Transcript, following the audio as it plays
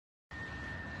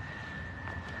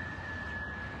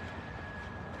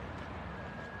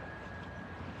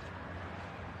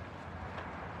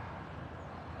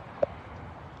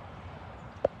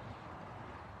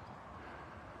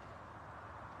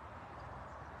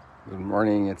Good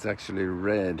morning. It's actually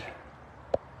red.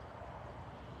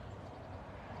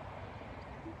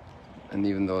 And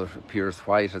even though it appears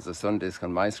white as a sun disk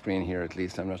on my screen here, at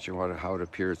least, I'm not sure how it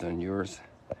appears on yours.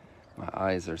 My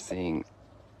eyes are seeing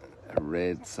a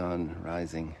red sun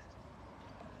rising.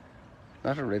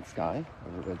 Not a red sky,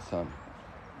 but a red sun.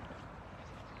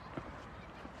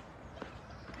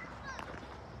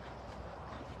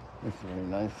 It's very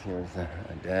nice. Here's a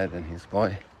dad and his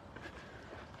boy.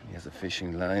 He has a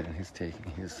fishing line and he's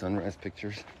taking his sunrise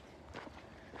pictures.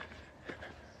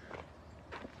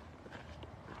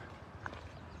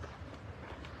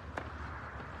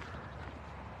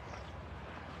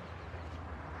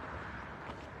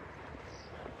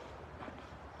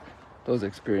 Those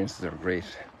experiences are great,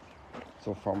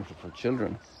 so formative for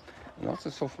children, and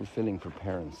also so fulfilling for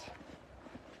parents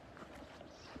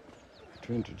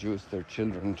to introduce their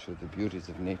children to the beauties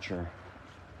of nature,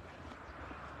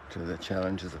 to the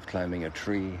challenges of climbing a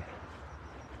tree,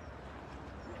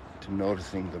 to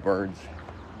noticing the birds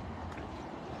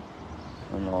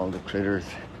and all the critters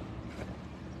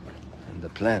and the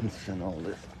plants and all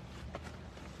this.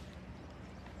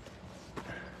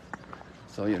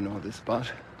 So you know this spot.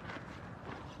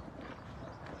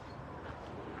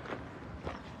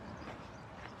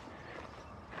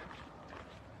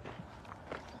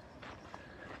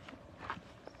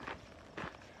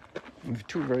 We have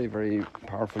two very, very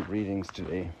powerful readings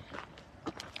today,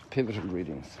 pivotal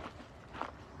readings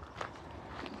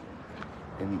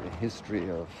in the history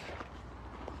of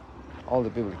all the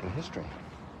biblical history,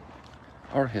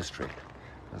 our history,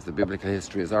 as the biblical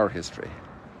history is our history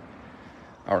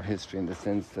in the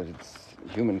sense that it's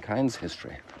humankind's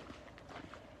history.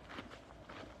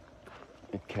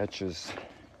 It catches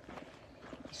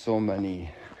so many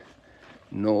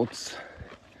notes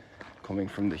coming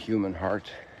from the human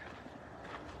heart,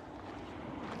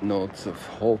 notes of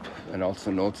hope and also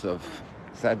notes of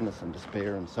sadness and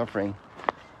despair and suffering,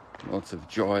 notes of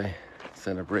joy,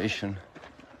 celebration,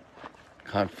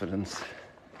 confidence.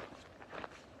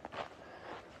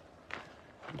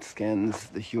 It scans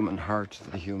the human heart,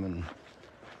 the human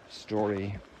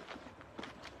story,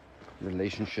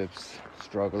 relationships,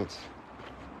 struggles,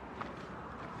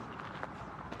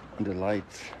 and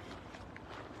delights.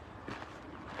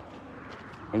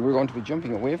 And we're going to be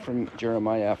jumping away from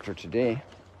Jeremiah after today.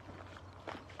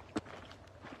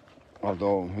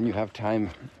 Although when you have time,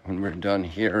 when we're done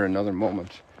here, another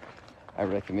moment, I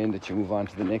recommend that you move on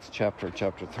to the next chapter,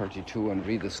 chapter 32, and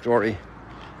read the story.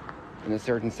 In a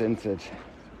certain sense,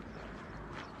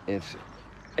 it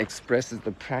expresses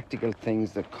the practical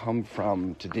things that come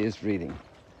from today's reading,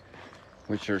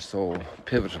 which are so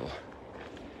pivotal.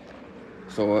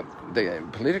 So the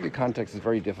political context is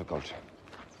very difficult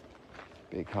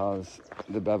because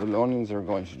the Babylonians are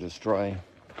going to destroy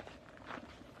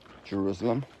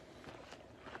Jerusalem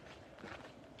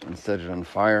and set it on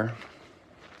fire,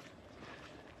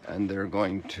 and they're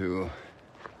going to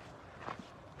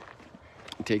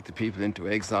take the people into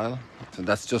exile. So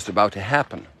that's just about to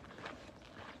happen.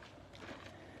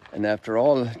 And after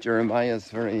all, Jeremiah's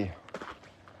very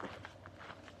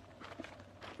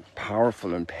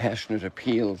powerful and passionate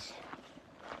appeals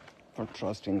for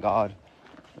trusting God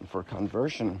and for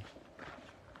conversion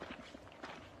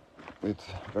with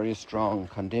very strong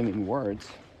condemning words,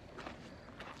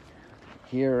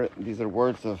 here, these are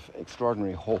words of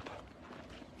extraordinary hope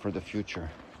for the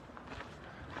future.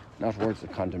 Not words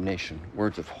of condemnation,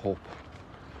 words of hope.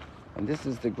 And this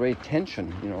is the great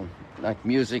tension, like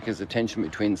music is a tension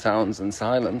between sounds and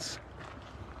silence.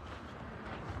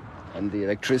 And the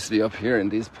electricity up here in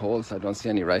these poles, I don't see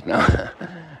any right now.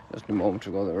 Just a moment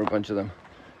ago, there were a bunch of them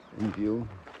in view.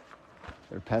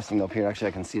 They're passing up here. Actually,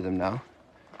 I can see them now.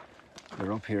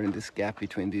 They're up here in this gap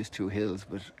between these two hills,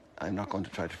 but I'm not going to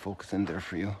try to focus in there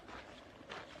for you.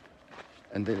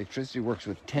 And the electricity works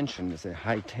with tension. It's a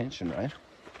high tension, right?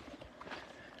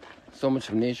 So much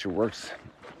of nature works,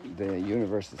 the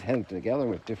universe is held together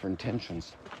with different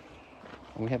tensions.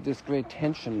 And we have this great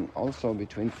tension also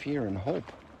between fear and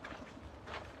hope.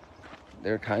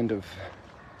 They're kind of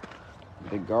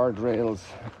the guardrails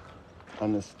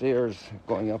on the stairs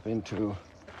going up into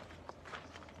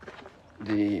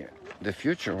the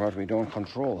future, what we don't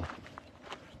control.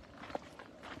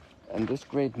 And this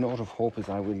great note of hope is,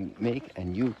 I will make a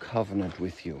new covenant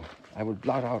with you. I will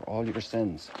blot out all your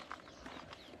sins.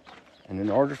 And in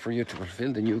order for you to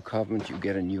fulfill the new covenant, you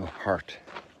get a new heart.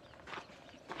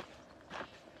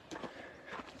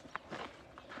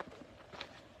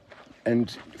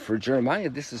 And for Jeremiah,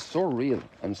 this is so real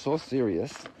and so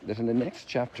serious that in the next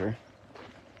chapter,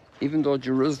 even though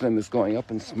Jerusalem is going up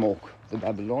in smoke, the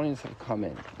Babylonians have come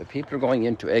in. The people are going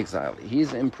into exile.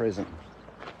 He's in prison.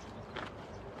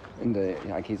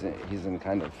 he's in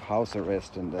kind of house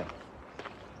arrest in the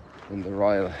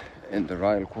royal and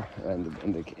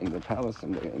in the palace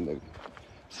in the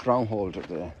stronghold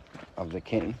of the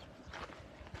king.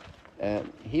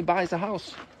 He buys a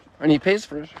house and he pays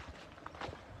for it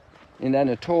in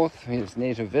Anatoth, his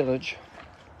native village,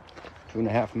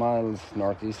 2.5 miles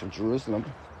northeast of Jerusalem.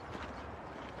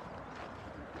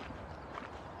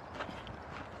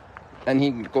 And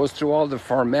he goes through all the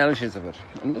formalities of it.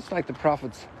 And just like the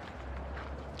prophets,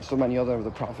 so many other of the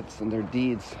prophets and their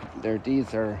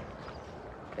deeds are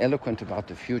eloquent about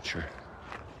the future.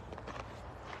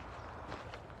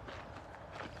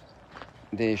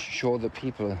 They show the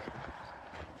people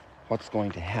what's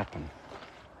going to happen.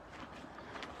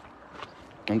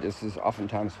 And this is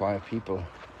oftentimes why people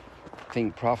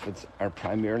think prophets are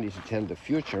primarily to tell the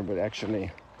future, but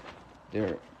actually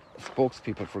they're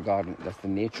spokespeople for God, and that's the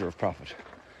nature of prophet.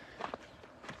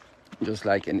 Just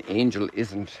like an angel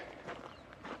isn't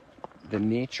the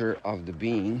nature of the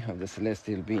being, of the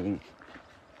celestial being,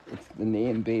 it's the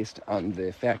name based on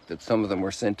the fact that some of them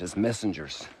were sent as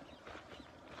messengers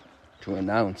to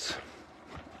announce.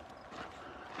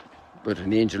 But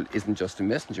an angel isn't just a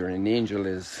messenger. An angel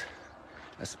is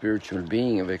a spiritual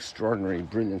being of extraordinary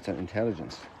brilliance and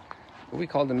intelligence. But we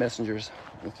call them messengers.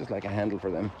 It's just like a handle for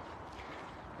them.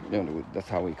 You know, that's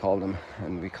how we call them.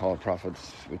 And we call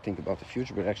prophets, we think about the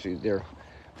future, but actually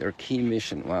their key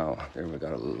mission, wow, there we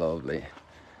got a lovely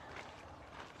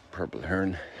purple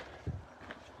heron.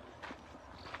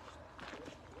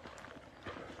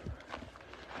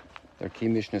 Their key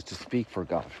mission is to speak for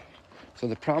God. So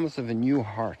the promise of a new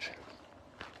heart.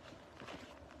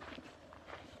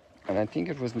 And I think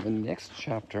it was in the next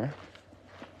chapter,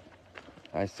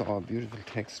 I saw a beautiful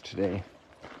text today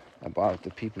about the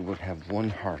people would have one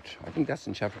heart. I think that's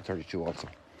in chapter 32 also.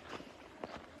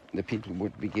 The people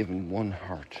would be given one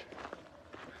heart.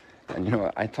 And you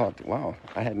know, I thought, wow,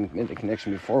 I hadn't made the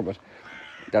connection before, but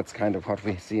that's kind of what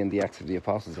we see in the Acts of the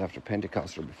Apostles after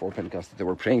Pentecost or before Pentecost. They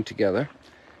were praying together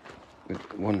with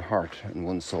one heart and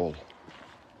one soul.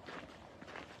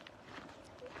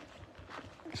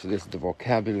 So this is the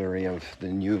vocabulary of the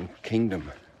new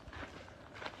kingdom.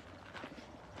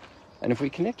 And if we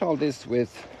connect all this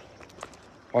with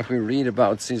what we read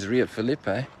about Caesarea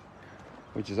Philippi,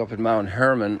 which is up at Mount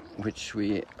Hermon, which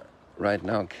we right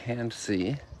now can't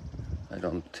see, I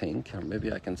don't think, or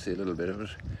maybe I can see a little bit of it,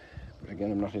 but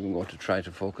again, I'm not even going to try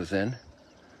to focus in.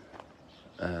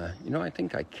 I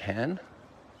think I can,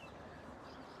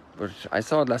 but I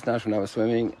saw it last night when I was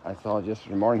swimming. I saw it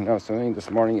yesterday morning when I was swimming.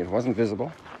 This morning it wasn't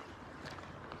visible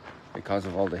because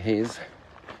of all the haze,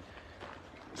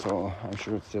 so I'm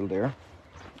sure it's still there.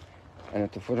 And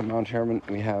at the foot of Mount Hermon,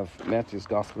 we have Matthew's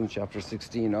Gospel in chapter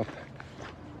 16 up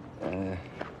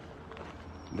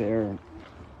there.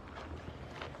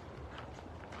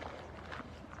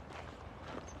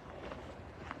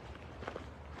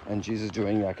 And Jesus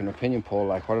doing like an opinion poll,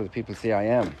 like, what do the people say I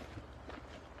am?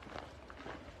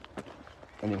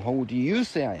 And then, who do you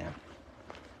say I am?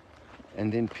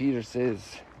 And then Peter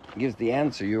gives the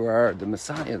answer, you are the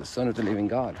Messiah, the Son of the living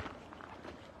God.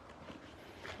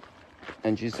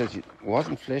 And Jesus says, it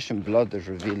wasn't flesh and blood that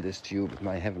revealed this to you, but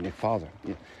my heavenly Father.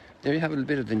 There you have a little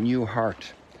bit of the new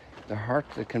heart, the heart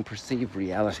that can perceive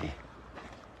reality.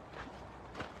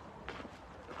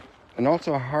 And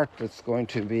also a heart that's going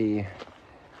to be,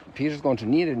 Peter's going to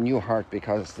need a new heart,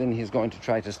 because then he's going to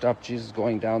try to stop Jesus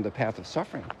going down the path of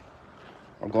suffering,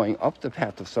 or going up the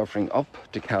path of suffering, up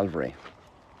to Calvary.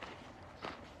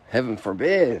 Heaven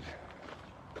forbid.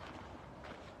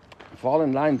 Fall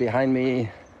in line behind me,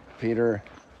 Peter.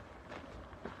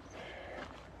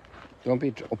 Don't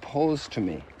be opposed to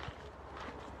me.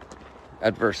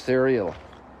 Adversarial.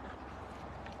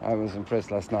 I was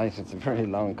impressed last night. It's a very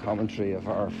long commentary of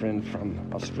our friend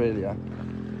from Australia.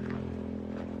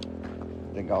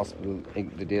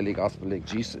 The daily gospel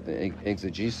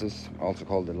exegesis, also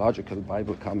called the logical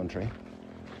Bible commentary.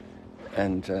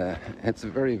 And it's a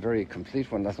very, very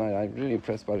complete one last night. I'm really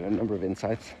impressed by a number of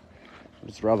insights.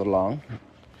 It's rather long,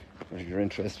 but if you're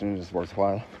interested in it, it's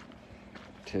worthwhile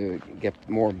to get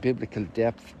more biblical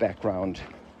depth background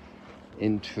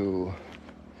into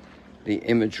the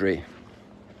imagery.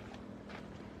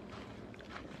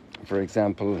 For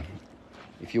example,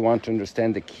 if you want to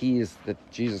understand the keys that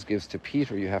Jesus gives to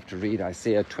Peter, you have to read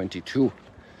Isaiah 22,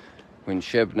 when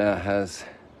Shebna has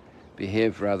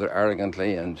behaved rather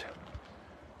arrogantly and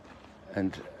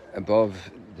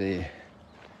above the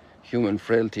human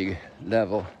frailty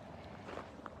level,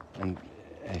 and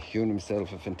hewn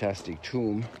himself a fantastic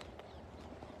tomb.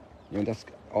 That's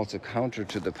also counter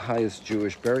to the pious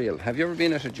Jewish burial. Have you ever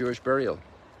been at a Jewish burial?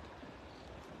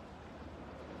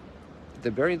 they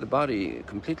bury the body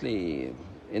completely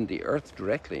in the earth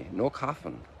directly, no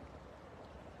coffin.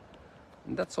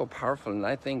 And that's so powerful, and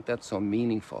I think that's so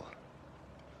meaningful.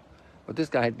 But this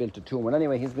guy had built a tomb. And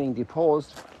anyway, he's being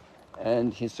deposed,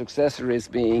 and his successor is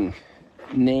being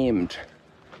named.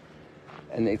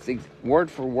 And it's word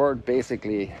for word,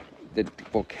 basically, the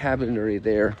vocabulary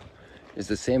there is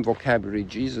the same vocabulary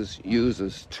Jesus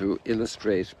uses to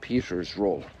illustrate Peter's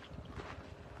role.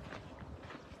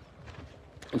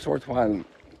 It's worthwhile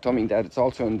thumbing that. It's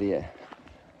also in there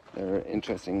are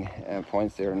interesting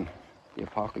points there in the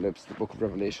Apocalypse, the book of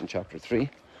Revelation, chapter 3.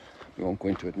 We won't go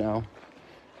into it now.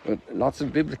 But lots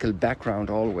of biblical background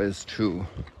always to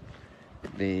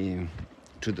the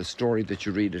story that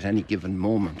you read at any given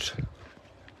moment.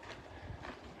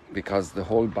 Because the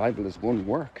whole Bible is one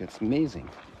work. It's amazing.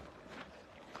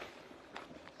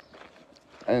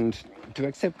 And to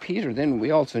accept Peter, then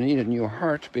we also need a new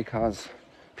heart, because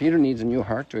Peter needs a new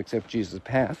heart to accept Jesus'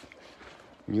 path.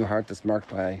 A new heart that's marked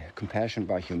by compassion,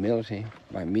 by humility,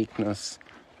 by meekness,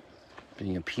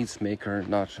 being a peacemaker,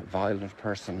 not a violent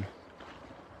person.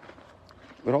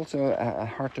 But also a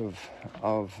heart of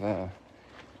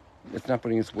it's not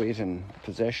putting its weight in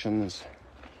possessions,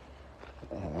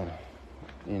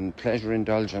 in pleasure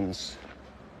indulgence,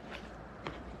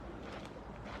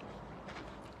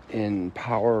 in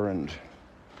power and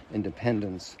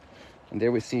independence. And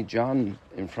there we see John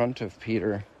in front of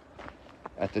Peter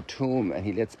at the tomb, and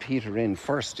he lets Peter in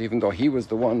first, even though he was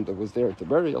the one that was there at the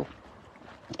burial.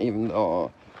 Even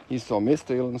though he's so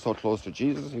mystical and so close to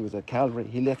Jesus, he was at Calvary,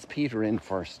 he lets Peter in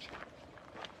first.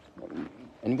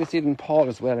 And we see it in Paul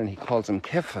as well, and he calls him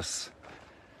Cephas,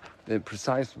 the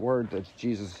precise word that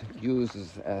Jesus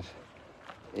uses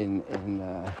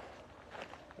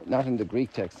not in the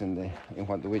Greek text, in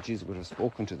the way Jesus would have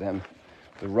spoken to them,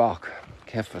 the rock,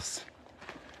 Cephas.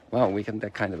 Well, we get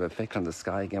that kind of effect on the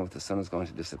sky again with the sun is going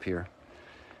to disappear.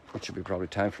 It should be probably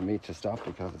time for me to stop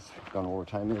because it's gone over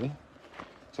time nearly.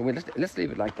 So let's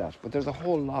leave it like that. But there's a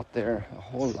whole lot there, a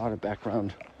whole lot of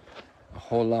background, a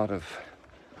whole lot of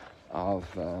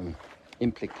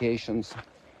implications,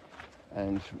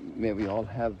 and may we all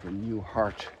have the new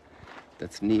heart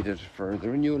that's needed for the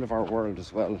renewal of our world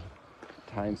as well.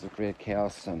 Times of great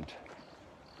chaos and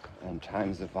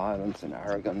times of violence and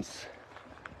arrogance,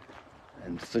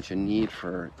 and such a need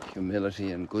for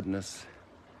humility and goodness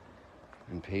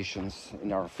and patience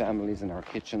in our families, in our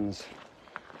kitchens,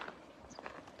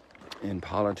 in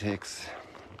politics,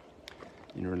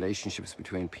 in relationships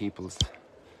between peoples,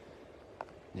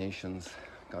 nations.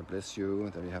 God bless you.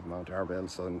 There you have Mount Arbel,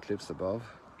 Southern Cliffs above.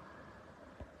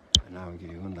 And now I'll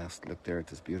give you one last look there at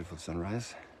this beautiful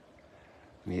sunrise.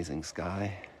 Amazing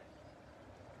sky.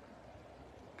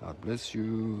 God bless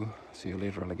you. See you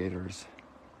later, alligators.